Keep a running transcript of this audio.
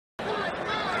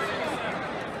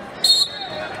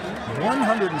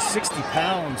160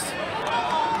 pounds.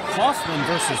 Coffman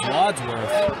versus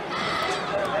Wadsworth.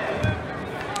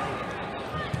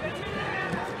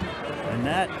 And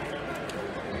that's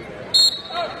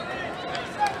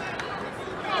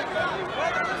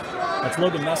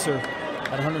Logan Messer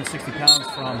at 160 pounds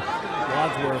from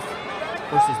Wadsworth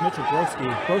versus Mitchell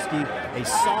Broskie. Broskie, a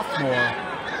sophomore,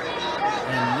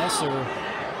 and Messer,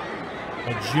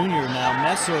 a junior now.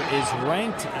 Messer is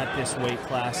ranked at this weight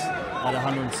class at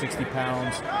 160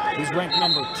 pounds. He's ranked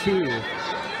number 2.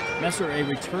 Messer, a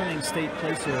returning state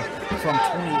placer from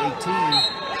 2018,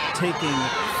 taking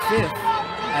 5th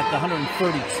at the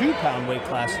 132-pound weight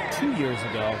class 2 years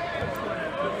ago.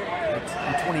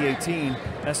 In 2018,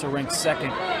 Messer ranked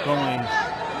 2nd, going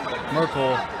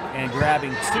Merkel and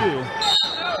grabbing 2.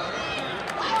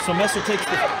 So Messer takes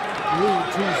the lead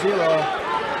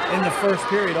 2-0 in the first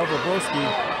period over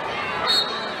Broskie.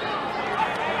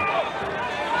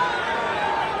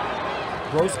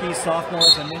 Broskie, sophomore,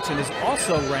 as I mentioned, is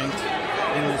also ranked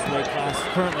in this weight class,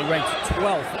 currently ranked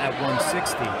 12th at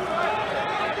 160.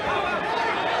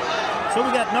 So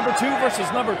we got number 2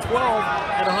 versus number 12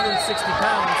 at 160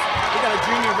 pounds. We got a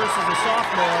junior versus a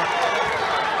sophomore.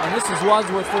 And this is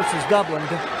Wadsworth versus Dublin.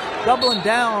 Dublin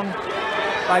down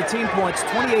by team points,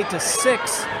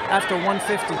 28-6 after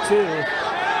 152.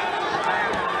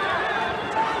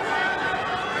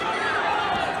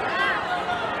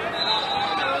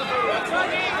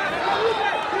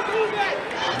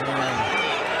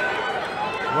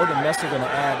 And Logan Messer going to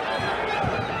add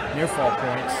near fall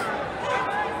points.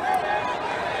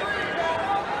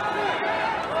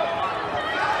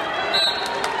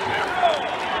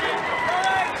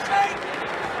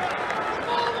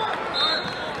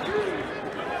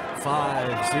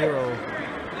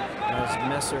 As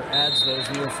Messer adds those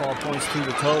near fall points to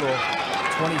the total.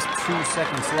 22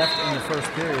 seconds left in the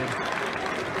first period.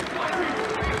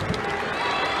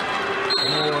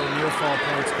 More near fall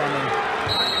points coming.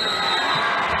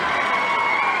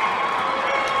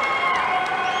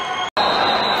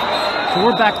 So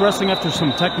we're back wrestling after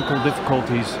some technical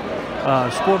difficulties.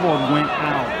 Scoreboard went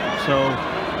out. So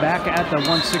back at the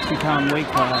 160-pound weight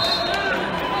class.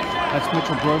 That's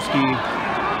Mitchell Broskie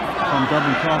from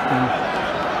Dublin Coffman.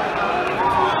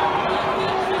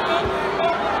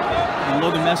 And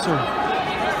Logan Messer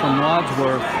from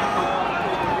Wadsworth.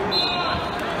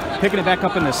 Picking it back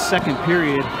up in the second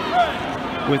period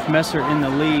with Messer in the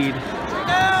lead.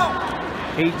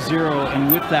 8-0,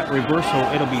 and with that reversal,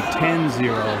 it'll be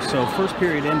 10-0. So first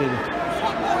period ended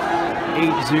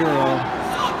 8-0,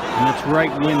 and that's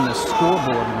right when the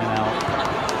scoreboard went out.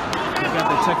 We've got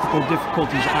the technical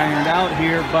difficulties ironed out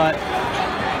here, but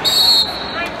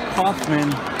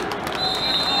Coffman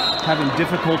having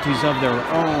difficulties of their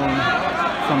own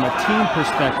from a team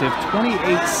perspective.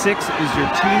 28-6 is your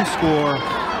team score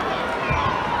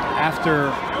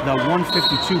after the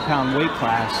 152-pound weight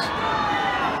class.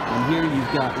 And here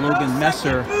you've got Logan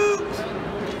Messer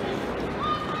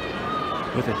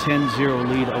with a 10-0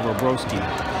 lead over Broskie.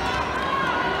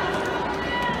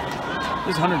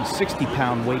 This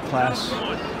 160-pound weight class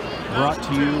brought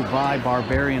to you by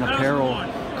Barbarian Apparel.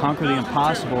 Conquer the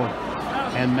impossible,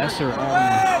 and Messer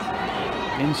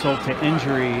on insult to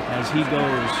injury as he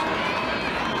goes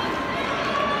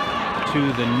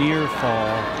to the near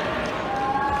fall.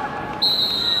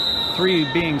 3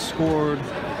 being scored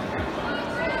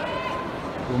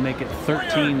will make it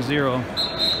 13-0.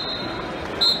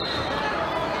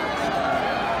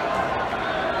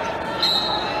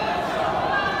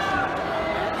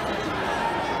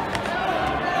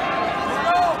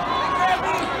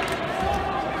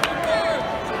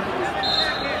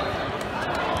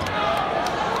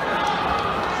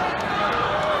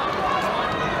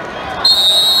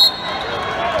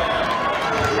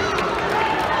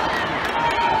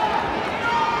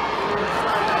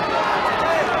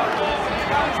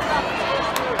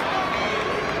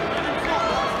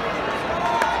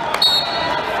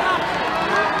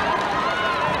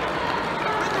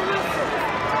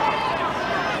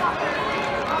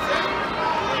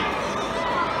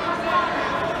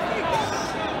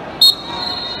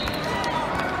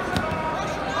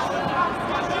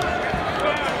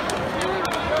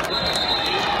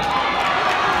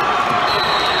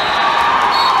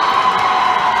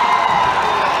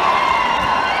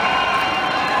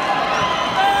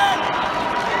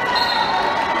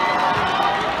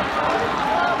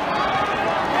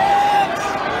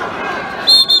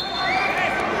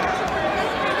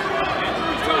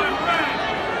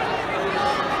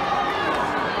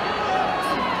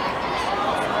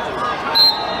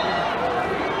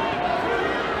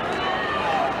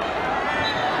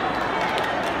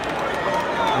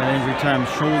 injury time,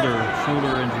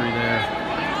 shoulder injury there.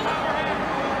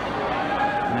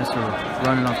 Messer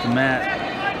running off the mat.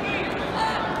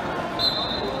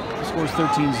 The score's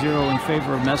 13-0 in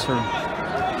favor of Messer.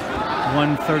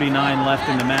 1:39 left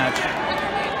in the match.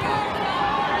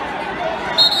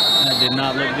 That did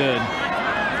not look good.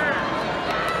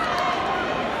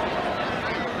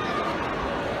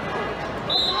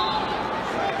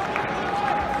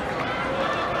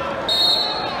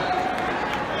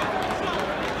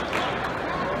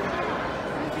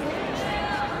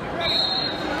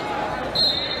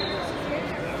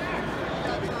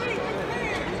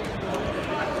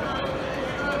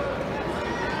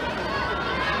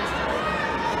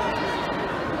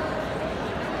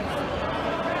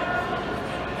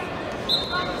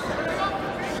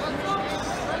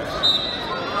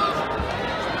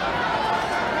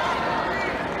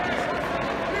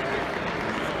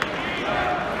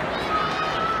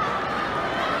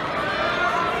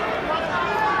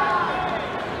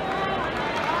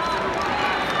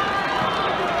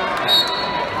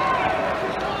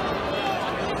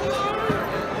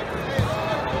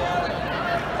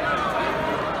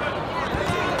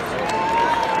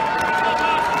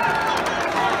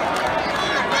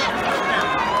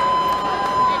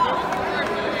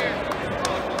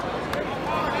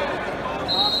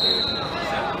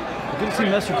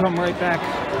 Messer come right back.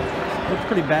 Looked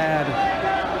pretty bad.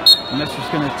 Messer's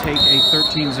going to take a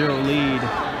 13-0 lead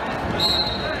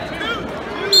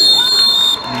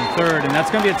in the third, and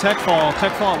that's going to be a tech fall.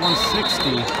 Tech fall at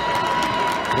 160.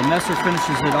 The Messer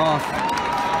finishes it off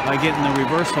by getting the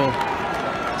reversal.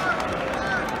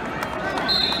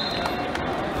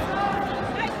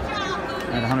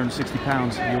 At 160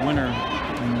 pounds, your winner,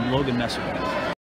 Logan Messer.